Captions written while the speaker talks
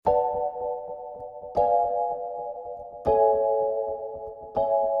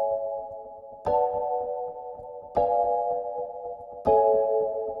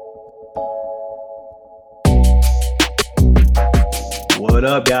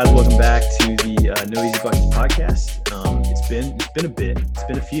up, guys? Welcome back to the No Easy Buckets podcast. It's been a bit. It's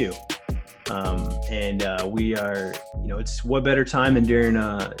been a few, and we are. It's what better time than during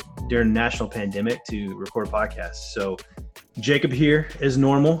a national pandemic to record a podcast. So, Jacob here as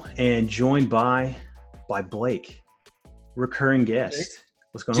normal, and joined by Blake, recurring guest.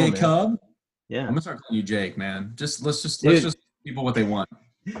 What's going on, Jacob? Yeah, I'm gonna start calling you Jake, man. Let's just give people what they want.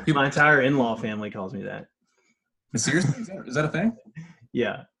 My entire in-law family calls me that. Seriously, is that a thing?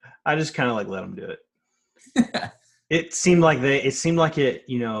 Yeah, I just kind of like let them do it. It seemed like they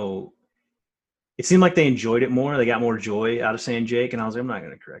enjoyed it more. They got more joy out of saying Jake, and I was like, I'm not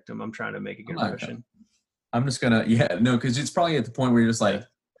going to correct them. I'm trying to make a good impression. I'm just gonna, because it's probably at the point where you're just like,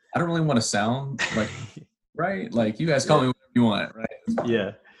 I don't really want to sound like, right? Like you guys call me whatever you want, right?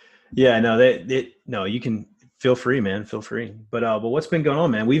 Yeah. No, you can feel free, man. Feel free. But what's been going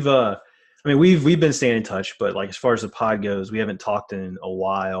on, man? We've been staying in touch, but like as far as the pod goes, we haven't talked in a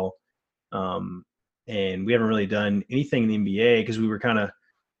while, and we haven't really done anything in the NBA because we were kind of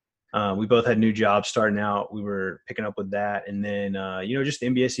we both had new jobs starting out. We were picking up with that, and then just the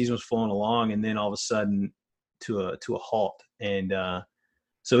NBA season was flowing along, and then all of a sudden to a halt, and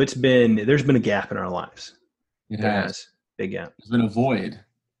so there's been a gap in our lives. It has big gap. There's been a void.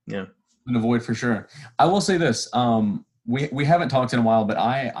 Yeah, it's been a void for sure. I will say this. We haven't talked in a while, but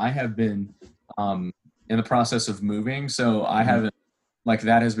I have been in the process of moving, so I haven't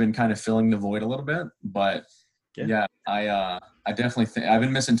that has been kind of filling the void a little bit. But I definitely think I've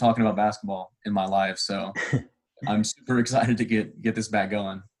been missing talking about basketball in my life, so I'm super excited to get this back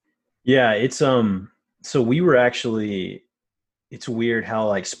going. Yeah, it's so we were actually. It's weird how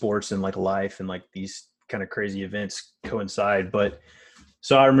like sports and like life and like these kind of crazy events coincide, but.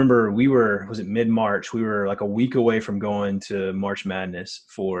 So I remember was it mid-March? We were like a week away from going to March Madness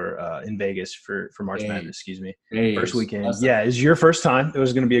in Vegas for March Madness, excuse me. First weekend. Yeah, it's your first time. It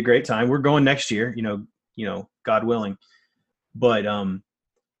was going to be a great time. We're going next year, God willing. But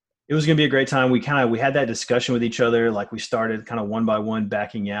it was going to be a great time. We had that discussion with each other. Like we started kind of one by one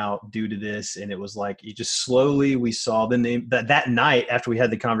backing out due to this. And it was like, you just slowly, we saw that night after we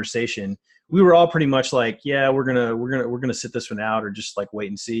had the conversation, we were all pretty much like, yeah, we're gonna sit this one out or just like wait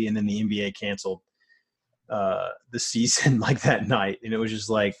and see. And then the NBA canceled the season like that night, and it was just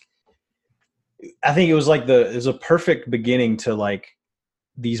like, I think it was like it was a perfect beginning to like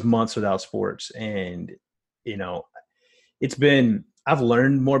these months without sports. And I've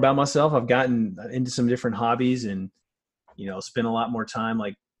learned more about myself. I've gotten into some different hobbies, and spent a lot more time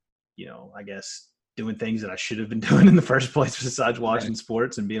like I guess doing things that I should have been doing in the first place besides watching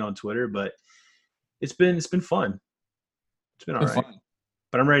sports and being on Twitter. But it's been fun. It's been all right. Fun.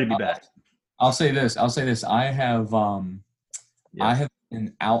 But I'm ready to be back. I'll say this. I have been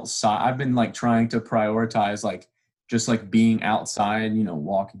outside. I've been like trying to prioritize like just like being outside,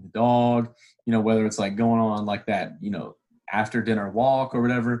 walking the dog, whether it's like going on like that, after dinner walk or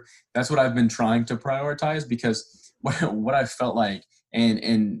whatever. That's what I've been trying to prioritize, because what I felt like,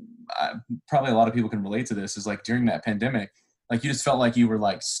 and probably a lot of people can relate to this, is like during that pandemic, like you just felt like you were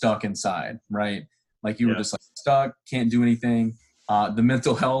like stuck inside, right? Like you were just like stuck, can't do anything. The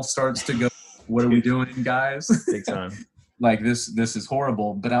mental health starts to go, what are we doing, guys? Big time. Like this is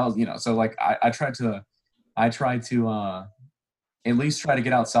horrible. But I was, so like I tried to at least try to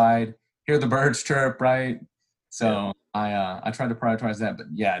get outside, hear the birds chirp, right? So I tried to prioritize that. But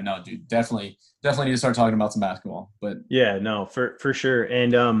yeah, no, dude, definitely need to start talking about some basketball. But yeah, no, for sure.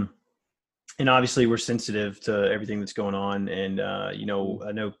 And obviously we're sensitive to everything that's going on. And, I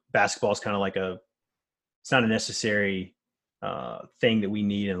know basketball is kind of like it's not a necessary thing that we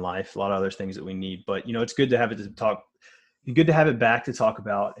need in life. A lot of other things that we need, but it's good to have it back to talk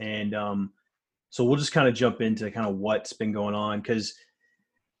about. And so we'll just kind of jump into kind of what's been going on. Cause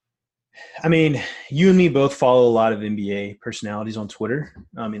I mean, you and me both follow a lot of NBA personalities on Twitter.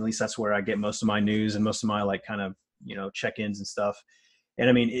 At least that's where I get most of my news and most of my like kind of, check-ins and stuff.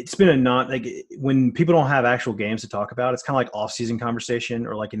 And I mean, it's been when people don't have actual games to talk about, it's kind of like off-season conversation,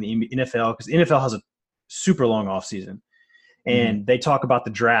 or like in the NFL, because the NFL has a super long off-season, and they talk about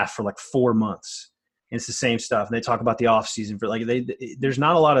the draft for like 4 months, and it's the same stuff. And they talk about the off-season for like there's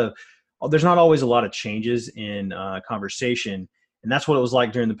not always a lot of changes in conversation, and that's what it was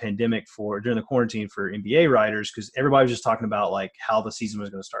like during the pandemic during the quarantine for NBA writers, because everybody was just talking about like how the season was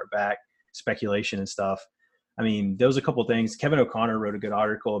going to start back, speculation and stuff. I mean, there was a couple of things. Kevin O'Connor wrote a good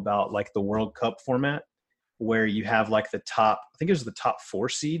article about like the World Cup format, where you have like the top 4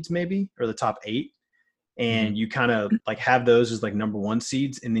 seeds maybe, or the top 8. And you kind of like have those as like number 1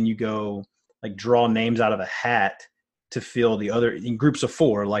 seeds. And then you go like draw names out of a hat to fill the other in groups of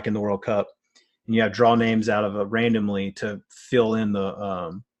 4, like in the World Cup. and you have draw names out of randomly to fill in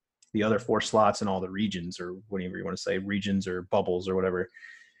the other 4 slots in all the regions, or whatever you want to say, regions or bubbles or whatever.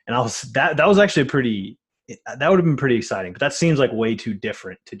 And that was actually that would have been pretty exciting, but that seems like way too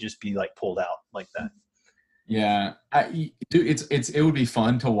different to just be like pulled out like that. Yeah, it would be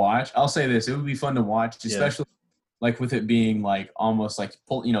fun to watch. I'll say this: it would be fun to watch, especially like with it being like almost like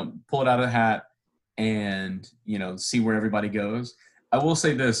pull it out of the hat and see where everybody goes. I will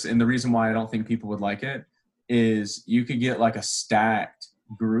say this, and the reason why I don't think people would like it is you could get like a stacked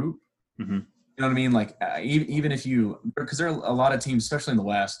group. Mm-hmm. You know what I mean? Like even if because there are a lot of teams, especially in the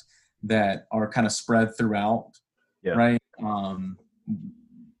West, that are kind of spread throughout, right?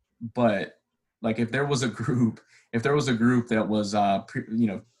 But like if there was a group that was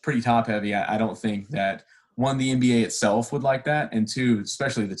pretty top heavy, I don't think that one, the NBA itself would like that, and two,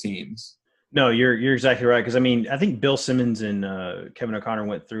 especially the teams. No, you're exactly right. Because I think Bill Simmons and Kevin O'Connor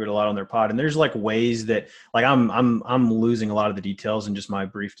went through it a lot on their pod, and there's like ways that like I'm losing a lot of the details in just my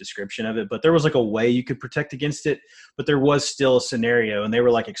brief description of it. But there was like a way you could protect against it, but there was still a scenario, and they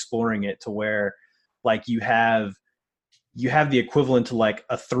were like exploring it to where like you have the equivalent to like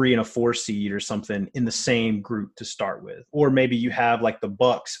a 3 and a 4 seed or something in the same group to start with, or maybe you have like the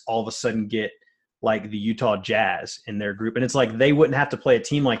Bucks all of a sudden get like the Utah Jazz in their group. And it's like they wouldn't have to play a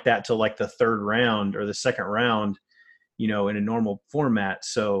team like that till like the 3rd round or the 2nd round, in a normal format.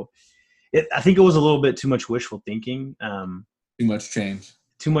 So I think it was a little bit too much wishful thinking. Too much change.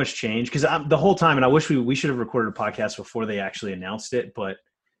 Because the whole time, and I wish we should have recorded a podcast before they actually announced it, but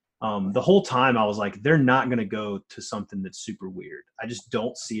the whole time I was like, they're not going to go to something that's super weird. I just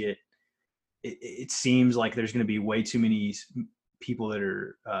don't see it. It seems like there's going to be way too many people that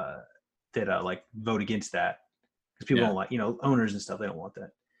are like vote against that, because people don't like, owners and stuff. They don't want that.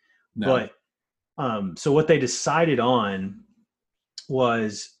 No. But so what they decided on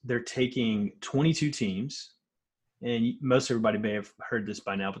was they're taking 22 teams, and most everybody may have heard this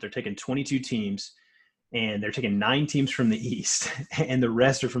by now, but they're taking 22 teams, and they're taking 9 teams from the East, and the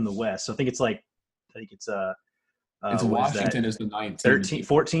rest are from the West. So I think it's Washington is the 9th. 13,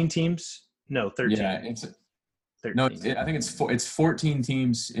 14 teams. No, 13. Yeah, I think it's 14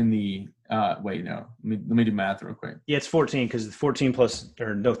 teams in the wait, no. Let me do math real quick. Yeah, it's 14 because 14 plus,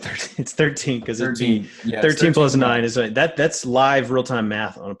 or no, 13. It's 13 because 13. 13 plus 9 is that's live real time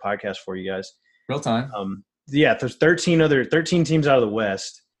math on a podcast for you guys. Real time. There's 13 teams out of the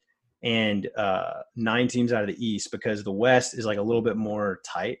West and 9 teams out of the East, because the West is like a little bit more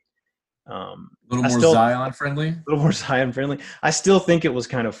tight. A little more Zion friendly. I still think it was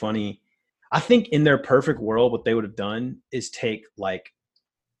kind of funny. I think in their perfect world, what they would have done is take like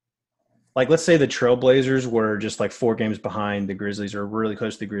let's say the Trailblazers were just like 4 games behind the Grizzlies or really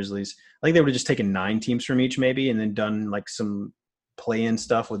close to the Grizzlies. I think they would have just taken 9 teams from each maybe, and then done like some play-in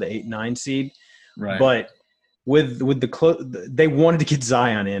stuff with the 8-9 seed. Right. But with they wanted to get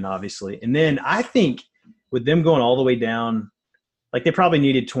Zion in, obviously. And then I think with them going all the way down, like they probably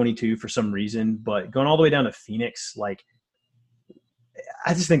needed 22 for some reason, but going all the way down to Phoenix, like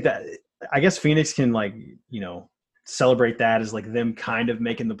I just think that – I guess Phoenix can celebrate that as like them kind of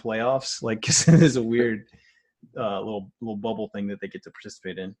making the playoffs, like, because it is a weird little bubble thing that they get to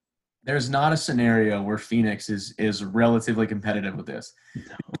participate in. There's not a scenario where Phoenix is relatively competitive with this. No.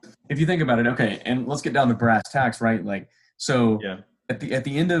 If you think about it, okay, and let's get down to brass tacks, right? Like, so at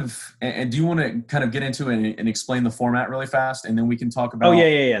the end of, and do you want to kind of get into it and explain the format really fast, and then we can talk about? Oh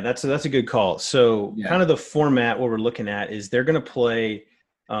yeah. That's a good call. So kind of the format, what we're looking at is they're going to play.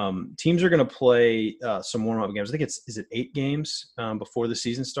 Teams are going to play some warm-up games. I think is it 8 games before the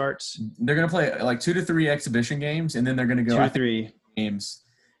season starts? They're going to play like 2 to 3 exhibition games, and then they're going to go 2 to 3 games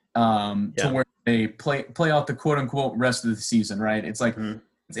to where they play out the quote-unquote rest of the season, right? It's like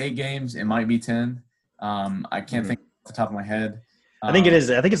it's 8 games. It might be 10. I can't think off the top of my head. I think it is.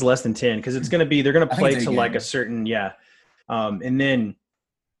 I think it's less than 10 because it's going to be – they're going to play to like a certain and then –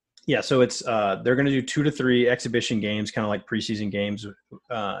 so it's they're going to do 2 to 3 exhibition games, kind of like preseason games,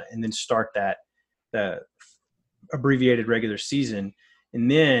 and then start the abbreviated regular season. And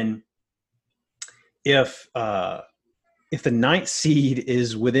then if the 9th seed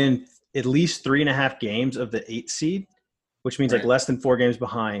is within at least 3.5 games of the 8th seed, which means like less than 4 games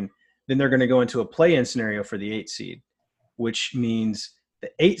behind, then they're going to go into a play-in scenario for the 8th seed, which means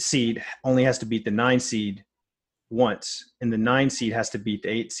the 8th seed only has to beat the 9 seed once, and the 9 seed has to beat the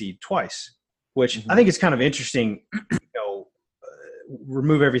 8 seed twice, which I think is kind of interesting.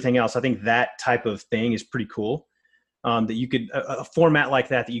 Remove everything else. I think that type of thing is pretty cool. That you could a format like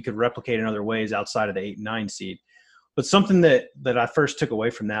that you could replicate in other ways outside of the 8 and 9 seed. But something that I first took away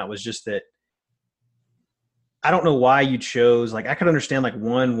from that was just that, like, I think in their perfect world, what they would have done is take like 22 teams from the East, and then done like some play-in stuff with the 8-9 seed. I think they would have just taken 9 teams from each maybe, and then done like some play-in stuff with the 8-9 seed. But something that I first took away from that was just that I don't know why you chose, like, I could understand like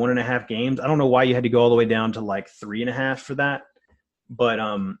 1.5 games. I don't know why you had to go all the way down to like 3.5 for that. But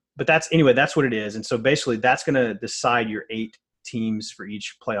that's what it is. And so basically that's going to decide your 8 teams for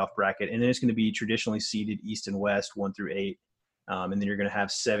each playoff bracket. And then it's going to be traditionally seeded East and West, 1 through 8. And then you're going to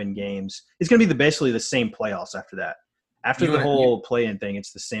have 7 games. It's going to be basically the same playoffs after that. After the whole play-in thing,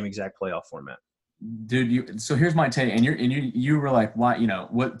 it's the same exact playoff format. Dude, so here's my take. And you were like, why,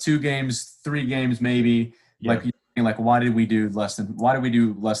 what, 2 games, 3 games, maybe. Yeah. Like why did we do less than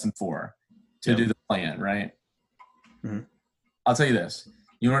 4 to do the play-in, right? Mm-hmm. I'll tell you this.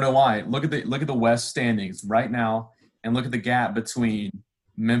 You want to know why? Look at the West standings right now, and look at the gap between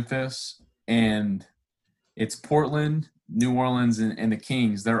Memphis and it's Portland, New Orleans, and the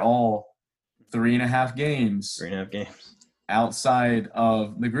Kings. They're all 3.5 games. 3.5 games outside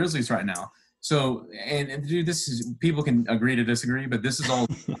of the Grizzlies right now. So, and dude, this is, people can agree to disagree, but this is all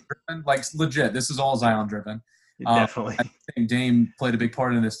driven, like legit. This is all Zion driven. Definitely. I think Dame played a big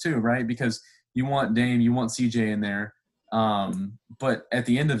part in this too, right? Because you want Dame, you want CJ in there. But at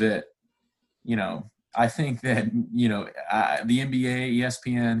the end of it, I think that, the NBA,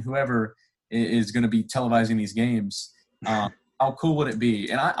 ESPN, whoever is going to be televising these games, how cool would it be?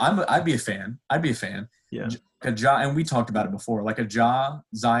 And I'd be a fan. Yeah. And we talked about it before, like a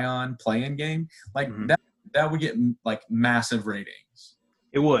Zion play-in game, like that would get like massive ratings.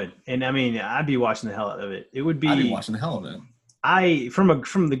 It would. And I mean, I'd be watching the hell out of it. I'd be watching the hell of it. From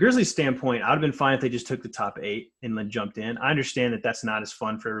the Grizzlies standpoint, I'd have been fine if they just took the top 8 and then jumped in. I understand that that's not as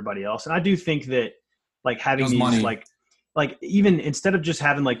fun for everybody else. And I do think that like having these money. like even instead of just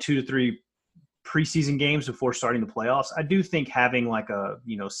having like 2 to 3 preseason games before starting the playoffs, I do think having like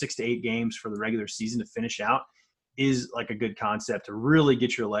 6 to 8 games for the regular season to finish out is like a good concept to really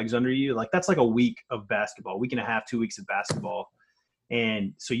get your legs under you. Like that's like a week of basketball, week and a half, 2 weeks of basketball.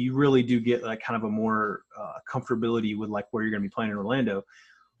 And so you really do get like kind of a more comfortability with like where you're going to be playing in Orlando.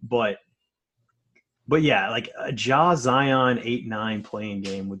 But yeah, like a Zion 8-9 playing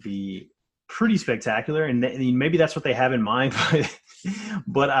game would be pretty spectacular. And maybe that's what they have in mind.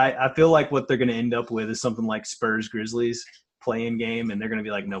 But I feel like what they're going to end up with is something like Spurs Grizzlies playing game. And they're going to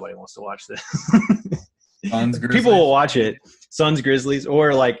be like, nobody wants to watch this. People will watch it. Suns Grizzlies,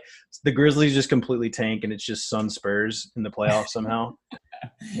 or like the Grizzlies just completely tank and it's just Suns Spurs in the playoffs somehow,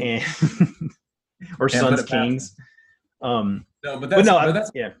 and or Suns Kings. That's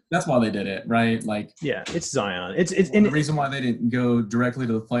why they did it, right? Like, yeah, it's Zion. It's the reason why they didn't go directly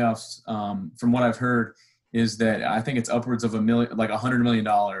to the playoffs, from what I've heard, is that I think it's upwards of $100 million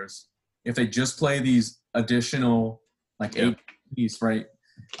if they just play these additional 8 piece, right?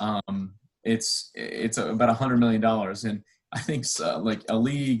 It's about $100 million, and I think like a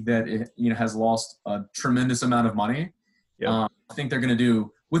league that has lost a tremendous amount of money. I think they're going to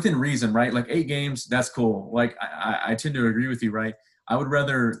do within reason, right? Like 8 games, that's cool. Like I tend to agree with you, right? I would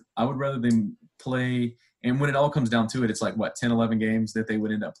rather them play, and when it all comes down to it, it's like 10, 11 games that they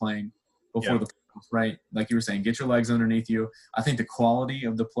would end up playing before the playoffs, right? Like you were saying, get your legs underneath you. I think the quality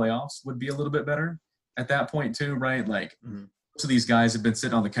of the playoffs would be a little bit better at that point too, right? Like most of these guys have been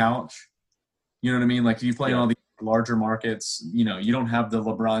sitting on the couch. You know what I mean? Like if you play in all these larger markets, you don't have the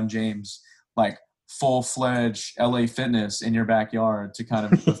LeBron James, like full-fledged LA Fitness in your backyard to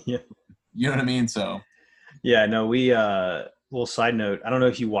kind of, you know what I mean? So, yeah, no, little side note. I don't know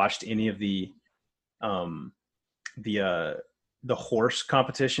if you watched any of the horse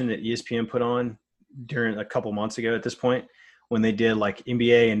competition that ESPN put on during a couple months ago at this point, when they did like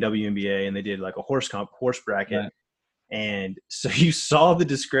NBA and WNBA, and they did like a horse bracket. Right. And so you saw the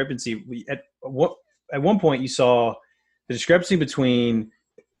discrepancy. At one point you saw the discrepancy between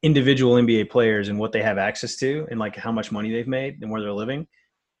individual NBA players and what they have access to and like how much money they've made and where they're living.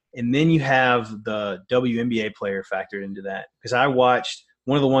 And then you have the WNBA player factored into that. Because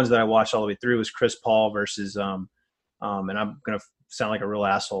one of the ones that I watched all the way through was Chris Paul versus and I'm going to sound like a real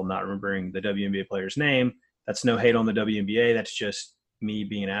asshole not remembering the WNBA player's name. That's no hate on the WNBA. That's just me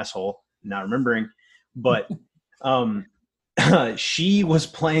being an asshole, not remembering. But she was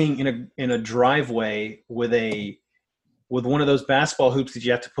playing in a driveway with one of those basketball hoops that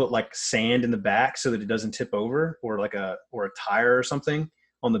you have to put like sand in the back so that it doesn't tip over, or a tire or something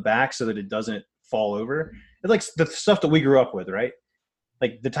on the back so that it doesn't fall over. It's like the stuff that we grew up with, right?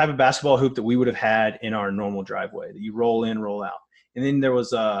 Like the type of basketball hoop that we would have had in our normal driveway that you roll in, roll out. And then there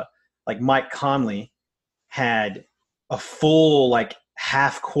was like Mike Conley had a full like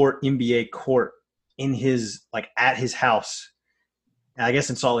half court NBA court in his at his house, I guess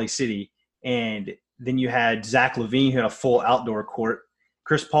in Salt Lake City. And then you had Zach LaVine who had a full outdoor court.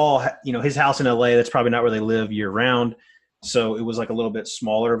 Chris Paul, his house in LA, that's probably not where they live year round. So it was like a little bit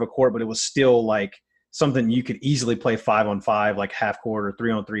smaller of a court, but it was still like something you could easily play 5-on-5, like half court, or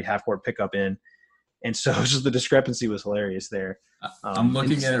 3-on-3 half court pickup in. And so just the discrepancy was hilarious there. I'm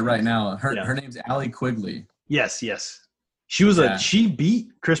looking at it right now. Her yeah. her name's Allie Quigley. Yes. She beat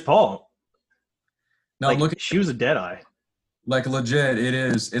Chris Paul. No, like, I'm looking. She was a dead eye. Like legit, it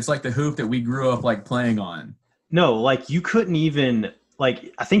is. It's like the hoop that we grew up like playing on. No, like you couldn't even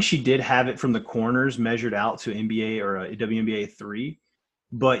like. I think she did have it from the corners measured out to NBA or a WNBA 3,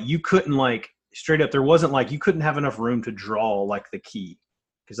 but you couldn't like straight up. There wasn't like you couldn't have enough room to draw like the key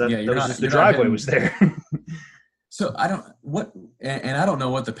because the driveway was there. So I don't I don't know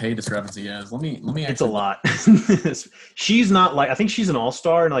what the pay discrepancy is. Let me. It's a lot. She's not like, I think she's an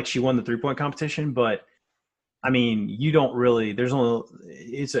all-star and like she won the 3-point competition, but I mean, you don't really.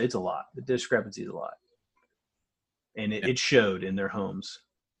 It's a lot. The discrepancy is a lot, and it showed in their homes.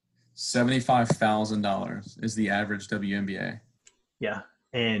 $75,000 is the average WNBA. Yeah,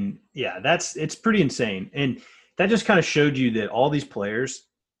 and yeah, it's pretty insane, and that just kind of showed you that all these players,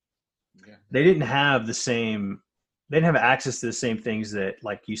 they didn't have the same. They didn't have access to the same things that,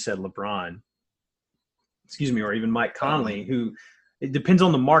 like you said, LeBron, or even Mike Conley, who it depends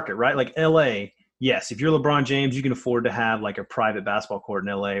on the market, right? Like LA. Yes, if you're LeBron James, you can afford to have like a private basketball court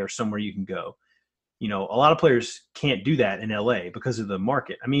in LA or somewhere you can go. A lot of players can't do that in LA because of the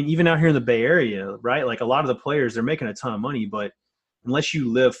market. I mean, even out here in the Bay Area, right? Like a lot of the players, they're making a ton of money, but unless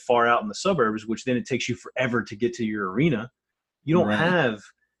you live far out in the suburbs, which then it takes you forever to get to your arena, you don't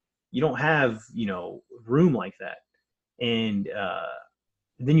have room like that. And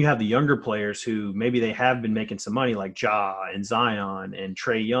then you have the younger players who maybe they have been making some money, like Ja and Zion and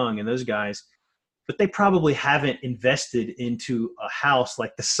Trae Young and those guys, but they probably haven't invested into a house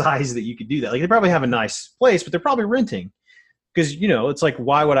like the size that you could do that. Like they probably have a nice place, but they're probably renting because, it's like,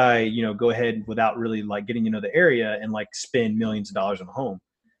 why would I, go ahead without really like getting to know the area and like spend millions of dollars on a home.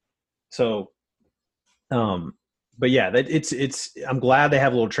 So, but yeah, I'm glad they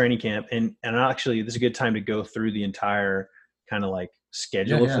have a little training camp and actually this is a good time to go through the entire kind of like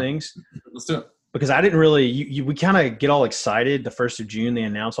schedule of things. Let's do it. Because I didn't really, we kind of get all excited the 1st of June, they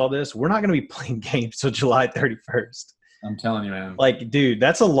announce all this. We're not going to be playing games till July 31st. I'm telling you, man. Like, dude,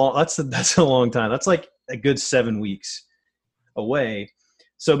 that's a long time. That's like a good 7 weeks away.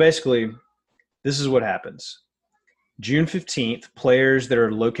 So basically, this is what happens. June 15th, players that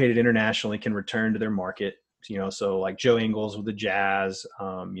are located internationally can return to their market. So like Joe Ingles with the Jazz,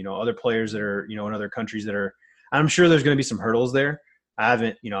 other players that are, in other countries that are, I'm sure there's going to be some hurdles there. I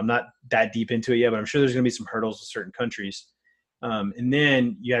haven't, I'm not that deep into it yet, but I'm sure there's going to be some hurdles with certain countries. And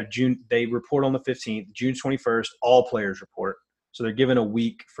then you have June, they report on the 15th, June 21st, all players report. So they're given a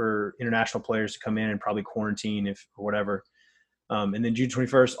week for international players to come in and probably quarantine or whatever. And then June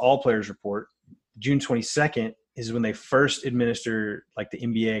 21st, all players report. June 22nd is when they first administer like the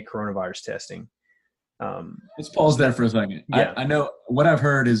NBA coronavirus testing. Let's pause there for a second. Yeah. I know what I've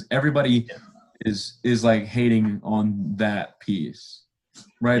heard is everybody is like hating on that piece.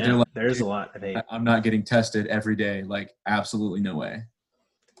 Right. Yeah, they're like, there's a lot of hate. I'm not getting tested every day. Like, absolutely no way.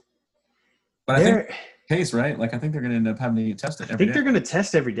 But I think case, right? Like, I think they're going to end up having to get tested every day. I think they're going to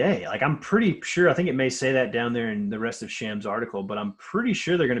test every day. Like, I'm pretty sure. I think it may say that down there in the rest of Sham's article, but I'm pretty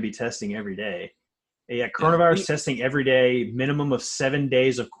sure they're going to be testing every day. Yeah, coronavirus testing every day, minimum of 7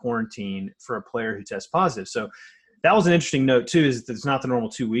 days of quarantine for a player who tests positive. So that was an interesting note, too, is that it's not the normal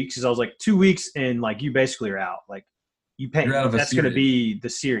 2 weeks. Because I was like, 2 weeks and, like, you basically are out. Like, you pay, that's going to be the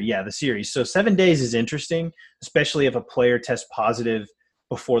series. Yeah, the series. So 7 days is interesting, especially if a player tests positive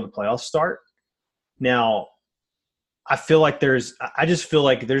before the playoffs start. Now, I just feel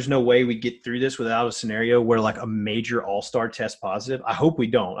like there's no way we get through this without a scenario where like a major all-star tests positive. I hope we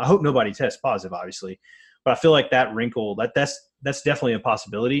don't. I hope nobody tests positive, obviously. But I feel like that wrinkle, that's definitely a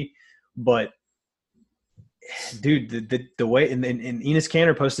possibility. But dude, the way and Enes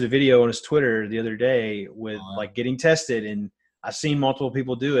Kanter posted a video on his Twitter the other day with like getting tested, and I've seen multiple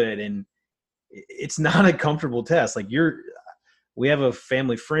people do it, and it's not a comfortable test. Like we have a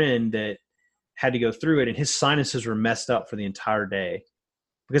family friend that had to go through it, and his sinuses were messed up for the entire day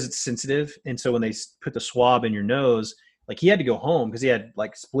because it's sensitive. And so when they put the swab in your nose, like he had to go home because he had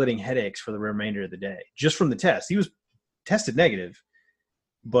like splitting headaches for the remainder of the day just from the test. He was tested negative,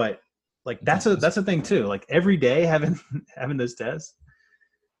 but like that's a thing too. Like every day having those tests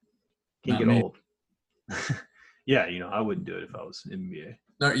can get old. Yeah, I wouldn't do it if I was NBA.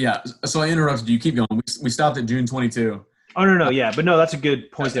 No, yeah. So I interrupted you. Keep going. We stopped at June 22. Oh no, yeah, but no, that's a good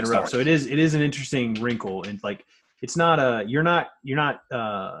point to interrupt. So it is an interesting wrinkle, and like it's not you're not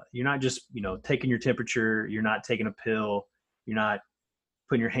just taking your temperature, you're not taking a pill, you're not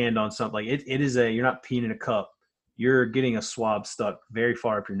putting your hand on something. Like it is you're not peeing in a cup. you're getting a swab stuck very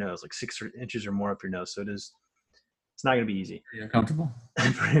far up your nose, like 6 inches or more up your nose. So it's not going to be easy. Yeah, comfortable.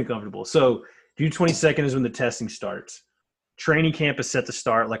 Pretty uncomfortable. So June 22nd is when the testing starts. Training camp is set to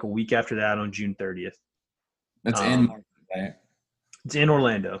start like a week after that on June 30th. That's in market, right? It's in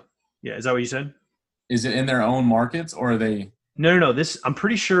Orlando. Yeah, is that what you said? Is it in their own markets or are they? No. This, I'm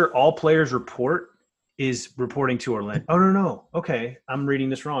pretty sure all players report is reporting to Orlando. Oh, no. Okay, I'm reading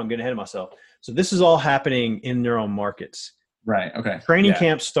this wrong. I'm getting ahead of myself. So this is all happening in their own markets. Right. Okay. Training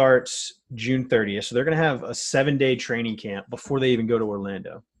camp starts June 30th. So they're going to have a 7-day training camp before they even go to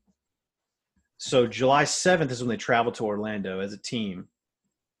Orlando. So July 7th is when they travel to Orlando as a team.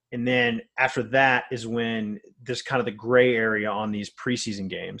 And then after that is when there's kind of the gray area on these preseason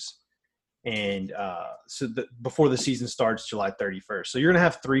games. And before the season starts July 31st. So you're going to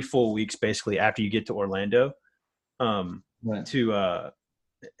have 3 full weeks basically after you get to Orlando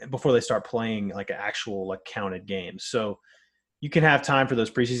before they start playing like an actual like counted games. So you can have time for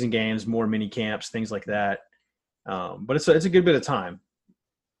those preseason games, more mini camps, things like that. But it's a good bit of time.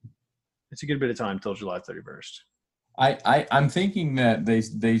 It's a good bit of time until July 31st. I'm thinking that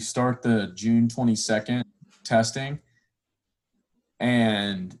they start the June 22nd testing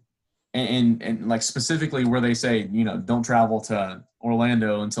and like specifically where they say, don't travel to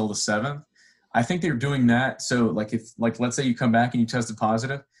Orlando until the 7th. I think they're doing that. So like let's say you come back and you tested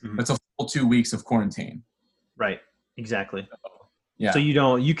positive, that's a full 2 weeks of quarantine. Right. Exactly. Yeah. So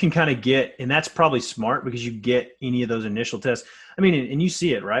you can kind of get, and that's probably smart because you get any of those initial tests. I mean, and you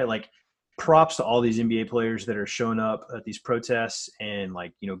see it, right? Like props to all these NBA players that are showing up at these protests and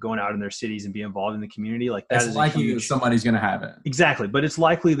like, going out in their cities and be involved in the community. Like that is likely that somebody's going to have it. Exactly. But it's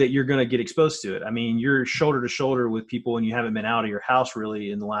likely that you're going to get exposed to it. I mean, you're shoulder to shoulder with people and you haven't been out of your house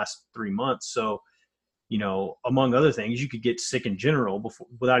really in the last 3 months. So, among other things, you could get sick in general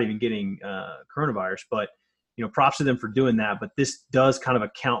without even getting coronavirus, but props to them for doing that. But this does kind of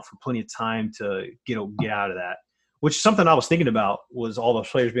account for plenty of time to get out of that, which is something I was thinking about was all those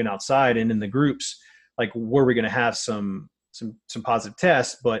players being outside and in the groups, like were we going to have some positive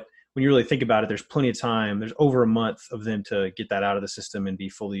tests? But when you really think about it, there's plenty of time. There's over a month of them to get that out of the system and be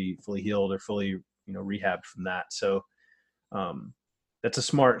fully healed or fully, rehabbed from that. So that's a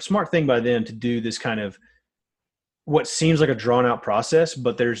smart thing by them to do this kind of what seems like a drawn out process,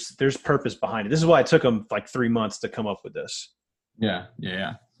 but there's purpose behind it. This is why it took them like 3 months to come up with this. Yeah.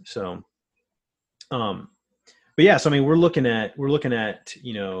 So, but yeah, so I mean, we're looking at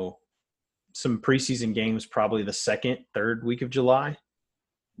some preseason games probably the 2nd, 3rd week of July,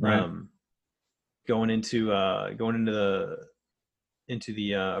 right? Going into the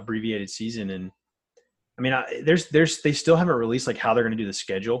abbreviated season, and I mean, they still haven't released like how they're going to do the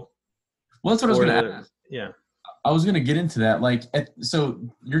schedule. Well, that's what I was going to ask. Yeah, I was going to get into that. Like, so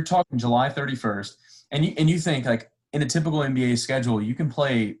you're talking July 31st, and you think like in a typical NBA schedule, you can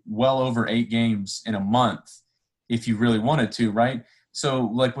play well over 8 games in a month if you really wanted to, right? So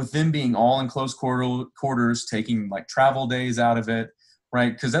like with them being all in close quarters, taking like travel days out of it,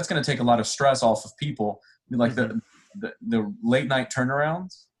 right? Because that's going to take a lot of stress off of people, like the late night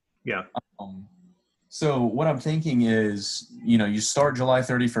turnarounds. Yeah. So what I'm thinking is, you start July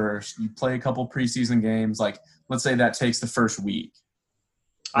 31st, you play a couple preseason games. Like, let's say that takes the first week.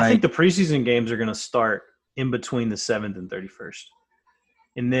 Right? I think the preseason games are going to start in between the 7th and 31st.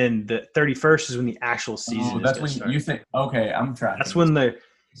 And then the 31st is when the actual season is. That's when you think, okay, I'm tracking. That's when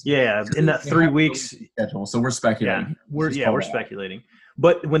in that 3 weeks schedule. So we're speculating. Yeah, we're speculating.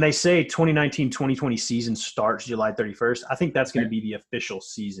 But when they say 2019-2020 season starts July 31st, I think that's going to be the official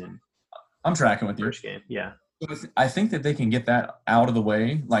season. I'm tracking with you. First game, yeah. I think that they can get that out of the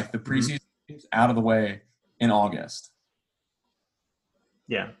way, like the preseason games out of the way in August.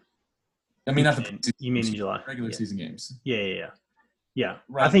 Yeah. I mean, not the preseason. You mean in July? Regular season games. Yeah.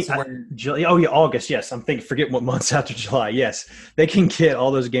 Right. I think August. Yes, I'm thinking. Forget what months after July. Yes, they can get all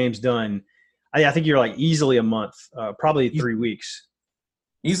those games done. I think you're like easily a month, probably 3 weeks.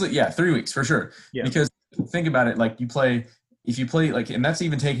 Easily, yeah, 3 weeks for sure. Yeah. Because think about it, like if you play like, and that's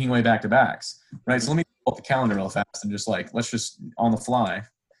even taking away back-to-backs, right? So let me pull up the calendar real fast and just like let's just on the fly.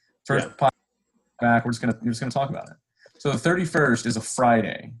 First back, we're just gonna talk about it. So the 31st is a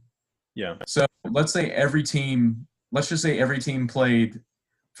Friday. Yeah. So let's say every team played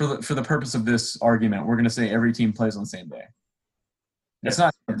for the purpose of this argument. We're gonna say every team plays on the same day. It's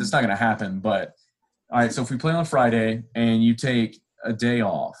not gonna happen, but all right. So if we play on Friday and you take a day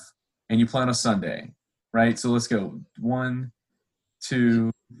off and you play on a Sunday. Right, so let's go 1,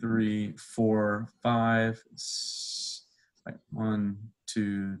 2, 3, 4, 5. 1,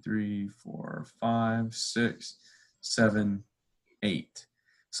 2, 3, 4, 5, 6, 7, 8.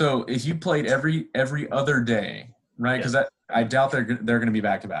 So if you played every other day, right? Because I doubt they're going to be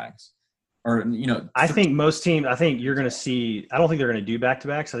back-to-backs. Or, I think most teams. I think you're going to see. I don't think they're going to do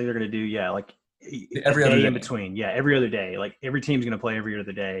back-to-backs. I think they're going to do like every other day in between. Yeah, every other day. Like every team's going to play every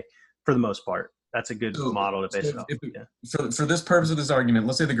other day for the most part. That's a good model to base it off. For this purpose of this argument,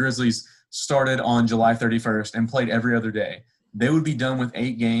 let's say the Grizzlies started on July 31st and played every other day. They would be done with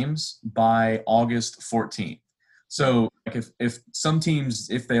 8 games by August 14th. So like if some teams,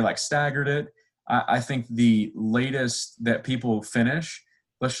 if they like staggered it, I think the latest that people finish,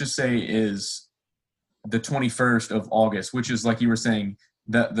 let's just say, is the 21st of August, which is, like you were saying,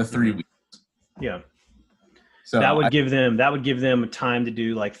 the 3 weeks. Yeah. So that would give them time to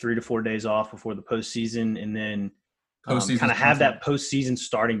do like 3 to 4 days off before the postseason, and then kind of have that postseason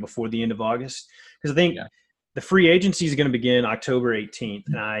starting before the end of August. Because I think the free agency is going to begin October 18th.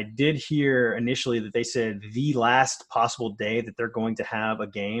 And I did hear initially that they said the last possible day that they're going to have a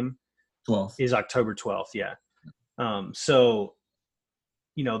game 12th is October 12th. Yeah. So,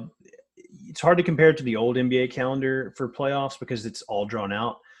 it's hard to compare it to the old NBA calendar for playoffs because it's all drawn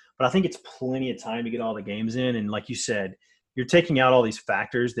out. But I think it's plenty of time to get all the games in. And like you said, you're taking out all these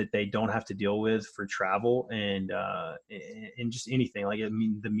factors that they don't have to deal with for travel and just anything. Like, I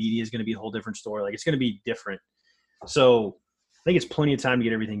mean, the media is going to be a whole different story. Like, it's going to be different. So I think it's plenty of time to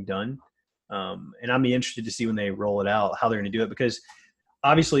get everything done. And I'm interested to see when they roll it out, how they're going to do it, because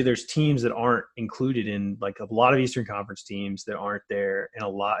obviously there's teams that aren't included in, like, a lot of Eastern Conference teams that aren't there, and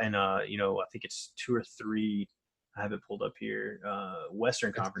I think it's 2 or 3. I have it pulled up here.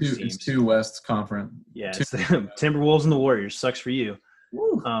 Western Conference teams. It's 2 West Conference. Yeah, it's the Timberwolves and the Warriors. Sucks for you.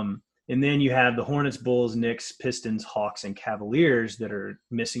 And then you have the Hornets, Bulls, Knicks, Pistons, Hawks, and Cavaliers that are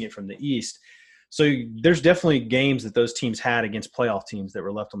missing it from the East. So there's definitely games that those teams had against playoff teams that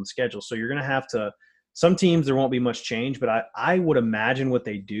were left on the schedule. So you're going to have to – some teams there won't be much change, but I would imagine what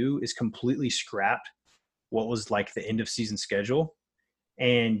they do is completely scrap what was like the end-of-season schedule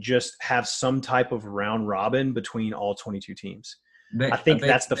and just have some type of round robin between all 22 teams. I think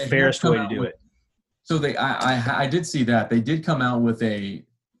that's the fairest way to do it. So I did see that. They did come out with a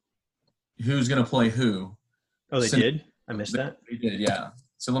who's going to play who. Oh, they did? I missed that? They did, yeah.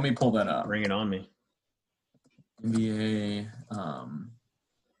 So let me pull that up. Bring it on me. NBA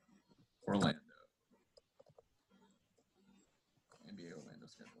Orlando. NBA Orlando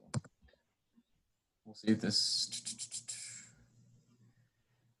schedule. We'll see if this –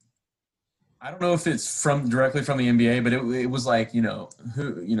 I don't know if it's directly from the NBA, but it was like, who's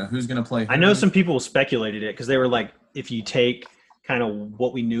going to play who. I know some people speculated it because they were like, if you take kind of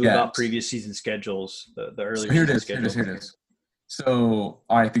what we knew about previous season schedules, the earlier season schedules. Here it is. So,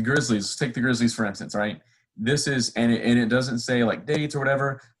 all right, the Grizzlies. Let's take the Grizzlies, for instance, right? This is, and it doesn't say like dates or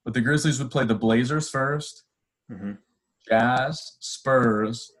whatever, but the Grizzlies would play the Blazers first, Jazz,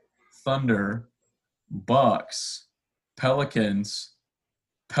 Spurs, Thunder, Bucks, Pelicans,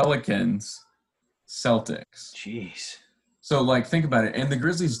 Celtics. Jeez. So, like, think about it. And the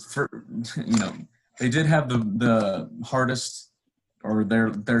Grizzlies, they did have the hardest, or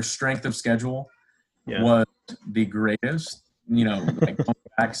their strength of schedule was the greatest. Like going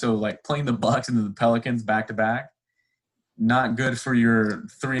back. So, like, playing the Bucks and the Pelicans back to back, not good for your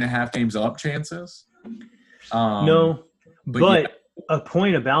 3.5 games up chances. No, but a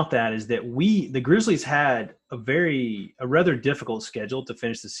point about that is that the Grizzlies had a rather difficult schedule to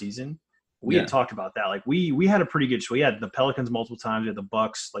finish the season. We had talked about that. Like we had a pretty good – we had the Pelicans multiple times. We had the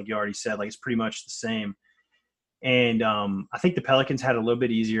Bucks, like you already said. Like it's pretty much the same. And I think the Pelicans had a little bit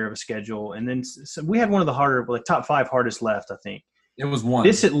easier of a schedule. And then we had one of the harder – like top 5 hardest left, I think. It was one.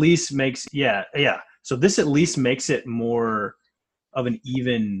 This at least makes – yeah. So this at least makes it more of an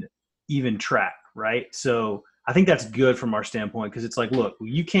even track, right? So I think that's good from our standpoint because it's like, look,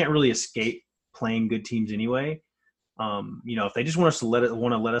 you can't really escape playing good teams anyway. If they just want to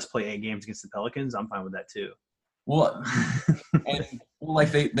let us play 8 games against the Pelicans, I'm fine with that too. Well,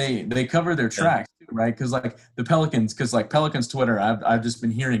 like they cover their tracks too, right? Because like the Pelicans, Pelicans Twitter, I've just been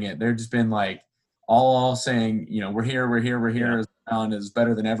hearing it. They're just been like all saying, we're here. Yeah. Allen is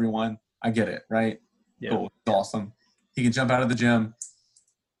better than everyone. I get it, right? Yeah, cool. It's awesome. He can jump out of the gym.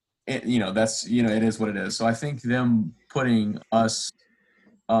 It is what it is. So I think them putting us.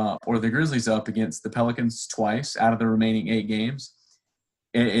 Or the Grizzlies up against the Pelicans twice out of the remaining 8 games,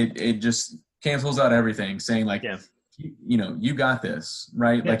 it just cancels out everything, saying like, you got this,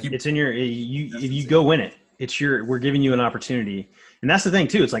 right? Yeah, like it's in your if you go win it, we're giving you an opportunity, and that's the thing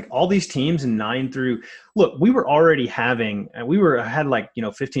too. It's like all these teams in 9 through. Look, we were already had like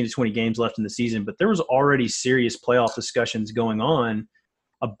 15 to 20 games left in the season, but there was already serious playoff discussions going on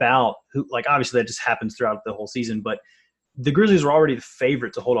about who. Like obviously that just happens throughout the whole season, but the Grizzlies were already the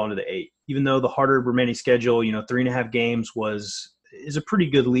favorite to hold on to the 8, even though the harder remaining schedule, 3.5 games is a pretty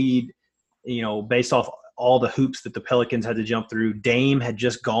good lead, based off all the hoops that the Pelicans had to jump through. Dame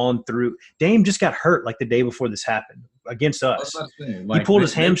just got hurt like the day before this happened against us. He pulled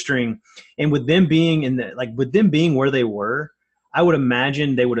his hamstring, and with them being where they were, I would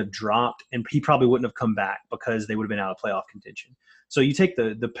imagine they would have dropped, and he probably wouldn't have come back because they would have been out of playoff contention. So you take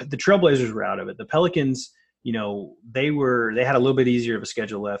the Trailblazers were out of it. The Pelicans, they had a little bit easier of a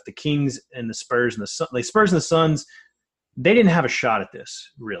schedule left. The Kings and the Spurs and the Suns, they didn't have a shot at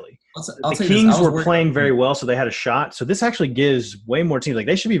this, really. The Kings were playing very well, so they had a shot. So this actually gives way more teams. Like,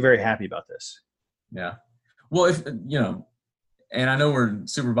 they should be very happy about this. Yeah. Well, if and I know we're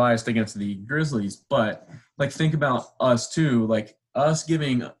super biased against the Grizzlies, but think about us too. Like, us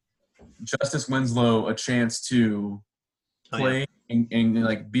giving Justice Winslow a chance to play and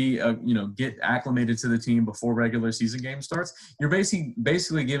be get acclimated to the team before regular season game starts. You're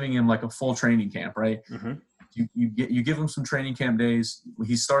basically giving him a full training camp, right? Mm-hmm. You give him some training camp days.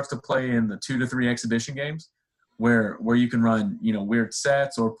 He starts to play in the 2 to 3 exhibition games where you can run weird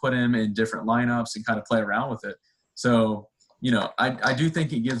sets or put him in different lineups and kind of play around with it. So I do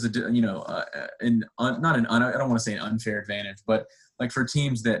think it gives I don't want to say an unfair advantage, but for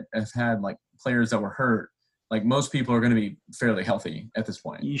teams that have had players that were hurt, most people are going to be fairly healthy at this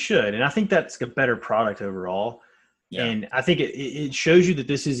point. You should, and I think that's a better product overall. Yeah. And I think it shows you that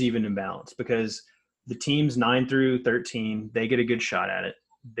this is even in balance, because the teams 9 through 13, they get a good shot at it.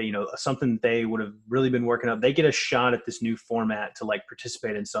 They, something they would have really been working up. They get a shot at this new format to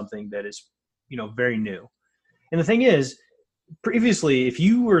participate in something that is, very new. And the thing is, previously, if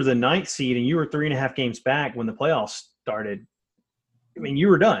you were the 9th seed and you were 3.5 games back when the playoffs started, you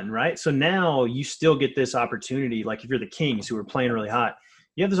were done, right? So now you still get this opportunity. If you're the Kings, who are playing really hot,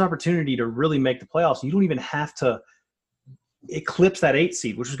 you have this opportunity to really make the playoffs. You don't even have to eclipse that 8th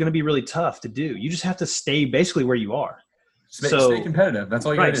seed, which is going to be really tough to do. You just have to stay basically where you are. Stay competitive. That's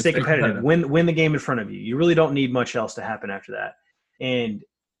all you got to do. Stay competitive. Win the game in front of you. You really don't need much else to happen after that. And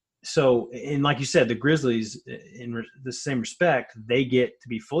so, and like you said, the Grizzlies, in the same respect, they get to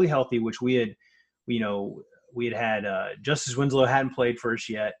be fully healthy, which we had Justice Winslow hadn't played for us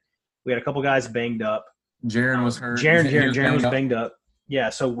yet. We had a couple guys banged up. Jaren was hurt. Jaren was banged up. Yeah,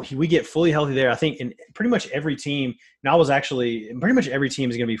 so we get fully healthy there. I think in pretty much every team, pretty much every team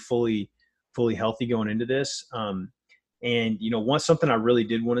is going to be fully healthy going into this. Something I really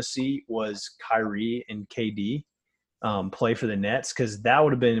did want to see was Kyrie and KD play for the Nets, because that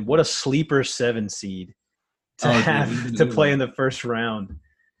would have been what a sleeper 7 seed to play in the first round.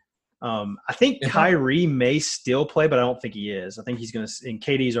 I think Kyrie may still play, but I don't think he is. I think he's going to – and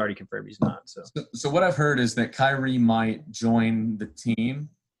KD's already confirmed he's not. So what I've heard is that Kyrie might join the team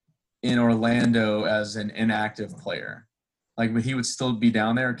in Orlando as an inactive player. But he would still be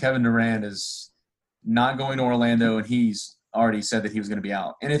down there. Kevin Durant is not going to Orlando, and he's already said that he was going to be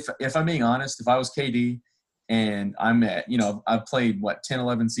out. And if I'm being honest, if I was KD and I'm at – I've played, 10,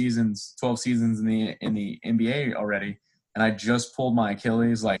 11 seasons, 12 seasons in the NBA already – and I just pulled my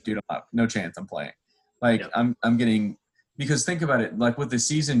Achilles, dude, no chance I'm playing. I'm getting – because think about it, with the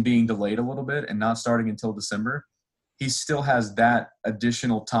season being delayed a little bit and not starting until December, he still has that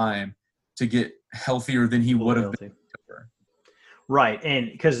additional time to get healthier than he would have been. Right,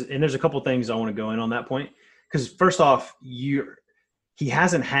 and there's a couple things I want to go in on that point. Because first off, he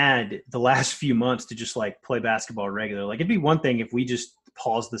hasn't had the last few months to just, play basketball regular. It'd be one thing if we just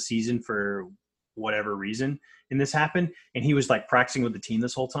paused the season for whatever reason – and this happened, and he was practicing with the team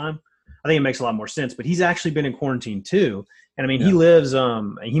this whole time. I think it makes a lot more sense. But he's actually been in quarantine too, and he lives.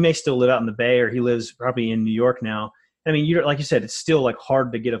 He may still live out in the Bay, or he lives probably in New York now. Like you said, it's still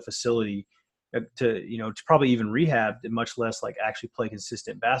hard to get a facility to probably even rehab, much less actually play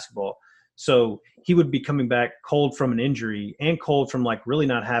consistent basketball. So he would be coming back cold from an injury and cold from really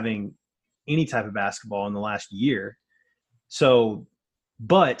not having any type of basketball in the last year. So.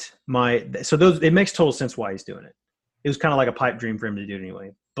 But it makes total sense why he's doing it. It was kind of like a pipe dream for him to do it